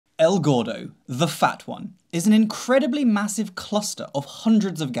El Gordo, the fat one, is an incredibly massive cluster of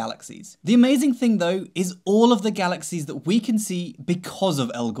hundreds of galaxies. The amazing thing though is all of the galaxies that we can see because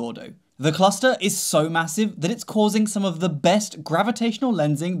of El Gordo. The cluster is so massive that it's causing some of the best gravitational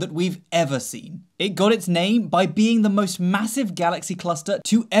lensing that we've ever seen. It got its name by being the most massive galaxy cluster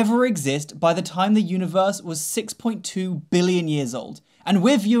to ever exist by the time the universe was 6.2 billion years old, and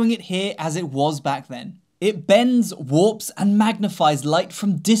we're viewing it here as it was back then. It bends, warps, and magnifies light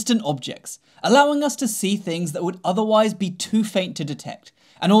from distant objects, allowing us to see things that would otherwise be too faint to detect,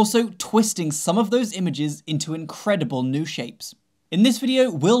 and also twisting some of those images into incredible new shapes. In this video,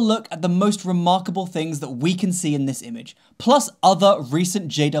 we'll look at the most remarkable things that we can see in this image, plus other recent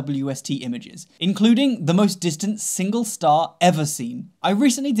JWST images, including the most distant single star ever seen. I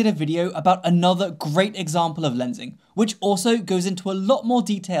recently did a video about another great example of lensing, which also goes into a lot more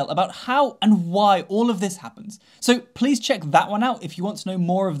detail about how and why all of this happens. So please check that one out if you want to know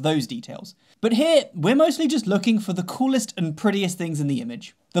more of those details. But here, we're mostly just looking for the coolest and prettiest things in the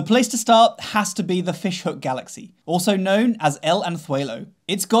image. The place to start has to be the Fishhook Galaxy, also known as El Anzuelo.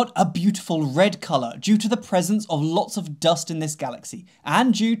 It's got a beautiful red colour due to the presence of lots of dust in this galaxy,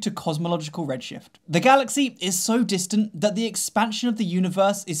 and due to cosmological redshift. The galaxy is so distant that the expansion of the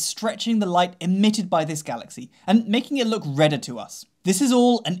universe is stretching the light emitted by this galaxy, and making it look redder to us. This is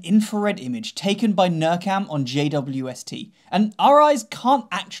all an infrared image taken by NIRCam on JWST, and our eyes can't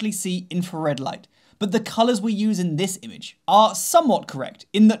actually see infrared light. But the colours we use in this image are somewhat correct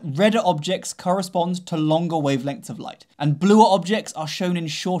in that redder objects correspond to longer wavelengths of light, and bluer objects are shown in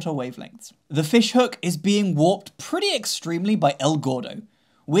shorter wavelengths. The fishhook is being warped pretty extremely by El Gordo.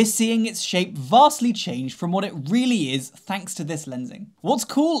 We're seeing its shape vastly change from what it really is thanks to this lensing. What's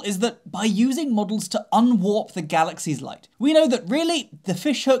cool is that by using models to unwarp the galaxy's light, we know that really the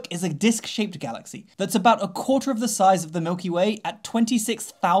fishhook is a disc-shaped galaxy that's about a quarter of the size of the Milky Way at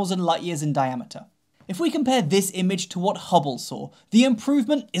 26,000 light years in diameter. If we compare this image to what Hubble saw, the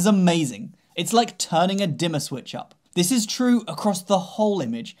improvement is amazing. It's like turning a dimmer switch up. This is true across the whole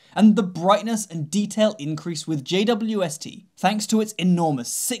image, and the brightness and detail increase with JWST, thanks to its enormous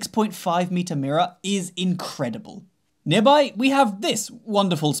 6.5 meter mirror, is incredible. Nearby, we have this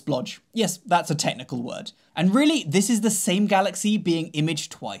wonderful splodge. Yes, that's a technical word. And really, this is the same galaxy being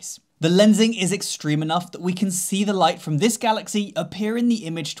imaged twice. The lensing is extreme enough that we can see the light from this galaxy appear in the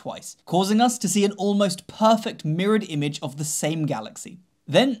image twice, causing us to see an almost perfect mirrored image of the same galaxy.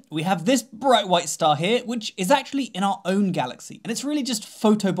 Then we have this bright white star here, which is actually in our own galaxy, and it's really just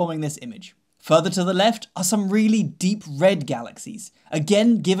photobombing this image. Further to the left are some really deep red galaxies,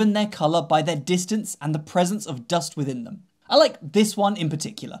 again given their colour by their distance and the presence of dust within them. I like this one in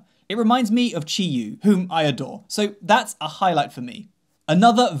particular. It reminds me of Chi-Yu, whom I adore, so that's a highlight for me.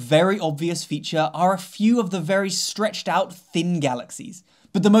 Another very obvious feature are a few of the very stretched out thin galaxies,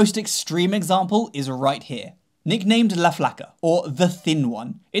 but the most extreme example is right here. Nicknamed La Flaca, or the Thin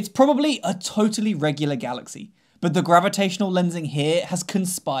One, it's probably a totally regular galaxy, but the gravitational lensing here has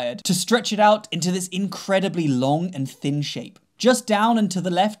conspired to stretch it out into this incredibly long and thin shape. Just down and to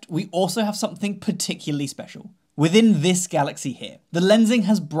the left, we also have something particularly special. Within this galaxy here, the lensing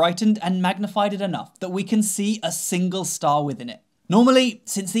has brightened and magnified it enough that we can see a single star within it. Normally,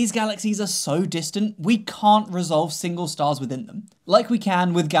 since these galaxies are so distant, we can't resolve single stars within them, like we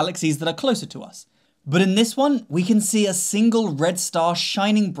can with galaxies that are closer to us. But in this one, we can see a single red star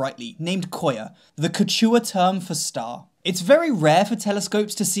shining brightly, named Koya, the Quechua term for star. It's very rare for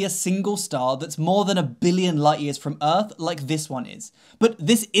telescopes to see a single star that's more than 1 billion light years from Earth like this one is, but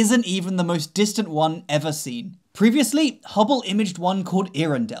this isn't even the most distant one ever seen. Previously, Hubble imaged one called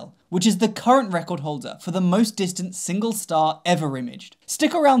Earendel, which is the current record holder for the most distant single star ever imaged.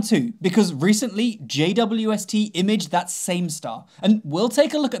 Stick around too, because recently JWST imaged that same star, and we'll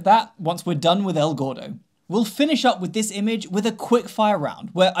take a look at that once we're done with El Gordo. We'll finish up with this image with a quick fire round,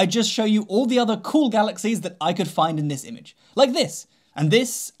 where I just show you all the other cool galaxies that I could find in this image. Like this, and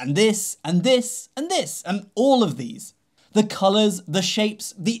this, and this, and this, and this, and all of these. The colours, the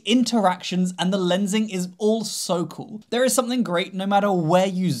shapes, the interactions, and the lensing is all so cool. There is something great no matter where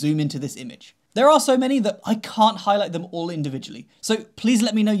you zoom into this image. There are so many that I can't highlight them all individually, so please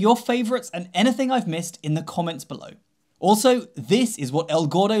let me know your favourites and anything I've missed in the comments below. Also, this is what El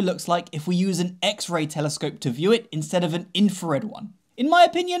Gordo looks like if we use an X-ray telescope to view it instead of an infrared one. In my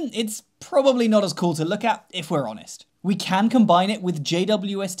opinion, it's probably not as cool to look at if we're honest. We can combine it with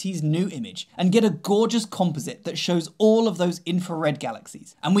JWST's new image and get a gorgeous composite that shows all of those infrared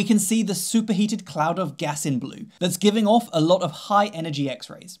galaxies. And we can see the superheated cloud of gas in blue that's giving off a lot of high energy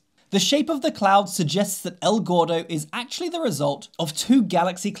X-rays. The shape of the cloud suggests that El Gordo is actually the result of two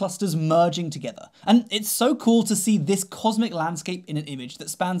galaxy clusters merging together, and it's so cool to see this cosmic landscape in an image that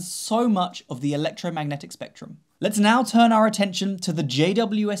spans so much of the electromagnetic spectrum. Let's now turn our attention to the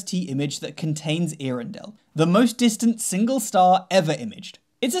JWST image that contains Earendel, the most distant single star ever imaged.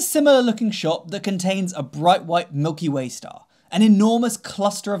 It's a similar looking shot that contains a bright white Milky Way star, an enormous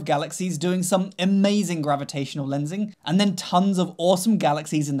cluster of galaxies doing some amazing gravitational lensing, and then tons of awesome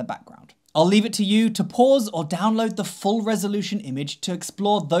galaxies in the background. I'll leave it to you to pause or download the full resolution image to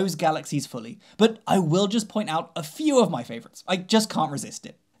explore those galaxies fully, but I will just point out a few of my favorites. I just can't resist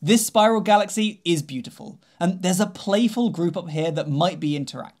it. This spiral galaxy is beautiful, and there's a playful group up here that might be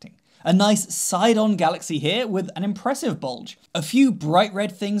interacting. A nice side-on galaxy here with an impressive bulge. A few bright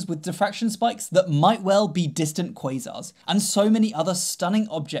red things with diffraction spikes that might well be distant quasars, and so many other stunning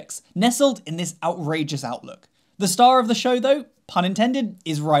objects nestled in this outrageous outlook. The star of the show though, pun intended,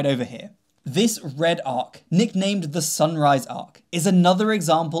 is right over here. This red arc, nicknamed the Sunrise Arc, is another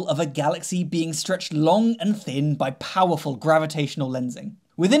example of a galaxy being stretched long and thin by powerful gravitational lensing.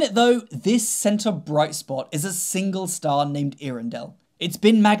 Within it though, this center bright spot is a single star named Earendel. It's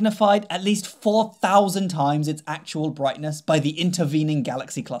been magnified at least 4,000 times its actual brightness by the intervening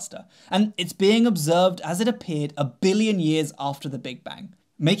galaxy cluster, and it's being observed as it appeared a billion years after the Big Bang,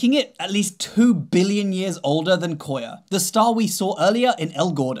 making it at least 2 billion years older than Koya, the star we saw earlier in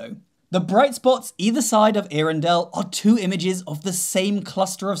El Gordo. The bright spots either side of Earendel are two images of the same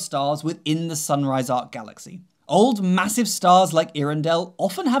cluster of stars within the Sunrise Arc galaxy. Old massive stars like Earendel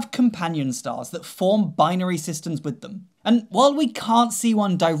often have companion stars that form binary systems with them. And while we can't see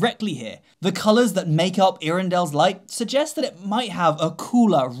one directly here, the colours that make up Earendel's light suggest that it might have a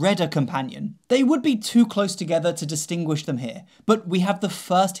cooler, redder companion. They would be too close together to distinguish them here, but we have the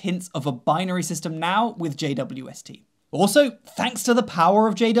first hints of a binary system now with JWST. Also, thanks to the power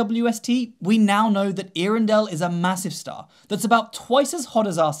of JWST, we now know that Earendel is a massive star that's about twice as hot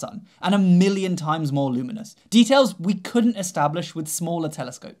as our sun and 1,000,000 times more luminous, details we couldn't establish with smaller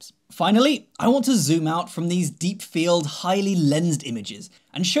telescopes. Finally, I want to zoom out from these deep field, highly lensed images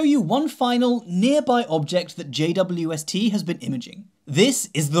and show you one final nearby object that JWST has been imaging. This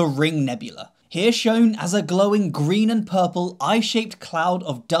is the Ring Nebula, here shown as a glowing green and purple eye-shaped cloud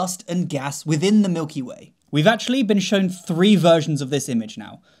of dust and gas within the Milky Way. We've actually been shown 3 versions of this image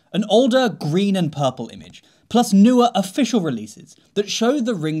now. An older green and purple image, plus newer official releases that show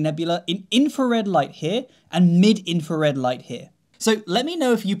the Ring Nebula in infrared light here and mid-infrared light here. So let me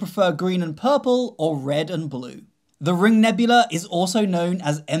know if you prefer green and purple or red and blue. The Ring Nebula is also known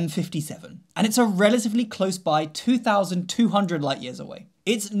as M57, and it's a relatively close by 2,200 light years away.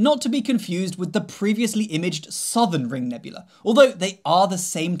 It's not to be confused with the previously imaged Southern Ring Nebula, although they are the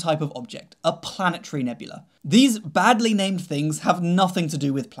same type of object, a planetary nebula. These badly named things have nothing to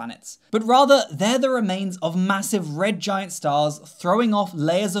do with planets, but rather they're the remains of massive red giant stars throwing off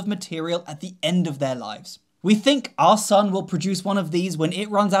layers of material at the end of their lives. We think our sun will produce one of these when it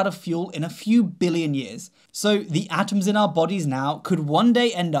runs out of fuel in a few billion years, so the atoms in our bodies now could one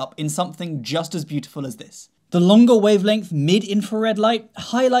day end up in something just as beautiful as this. The longer wavelength mid-infrared light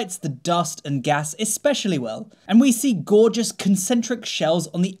highlights the dust and gas especially well, and we see gorgeous concentric shells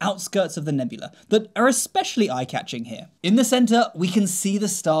on the outskirts of the nebula that are especially eye-catching here. In the center, we can see the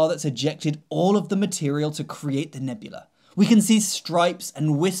star that's ejected all of the material to create the nebula. We can see stripes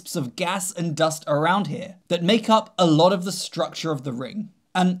and wisps of gas and dust around here that make up a lot of the structure of the ring.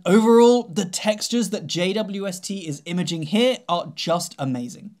 And overall, the textures that JWST is imaging here are just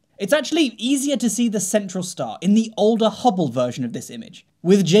amazing. It's actually easier to see the central star in the older Hubble version of this image.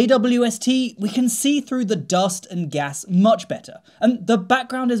 With JWST, we can see through the dust and gas much better, and the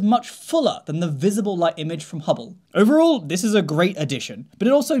background is much fuller than the visible light image from Hubble. Overall, this is a great addition, but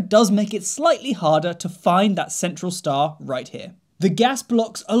it also does make it slightly harder to find that central star right here. The gas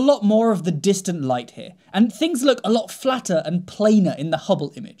blocks a lot more of the distant light here, and things look a lot flatter and plainer in the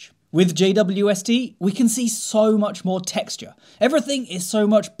Hubble image. With JWST, we can see so much more texture. Everything is so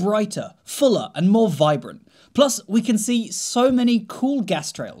much brighter, fuller, and more vibrant. Plus, we can see so many cool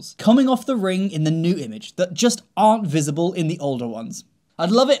gas trails coming off the ring in the new image that just aren't visible in the older ones.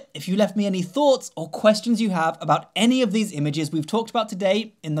 I'd love it if you left me any thoughts or questions you have about any of these images we've talked about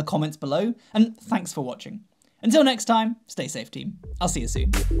today in the comments below, and thanks for watching. Until next time, stay safe team. I'll see you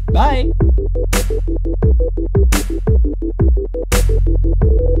soon. Bye!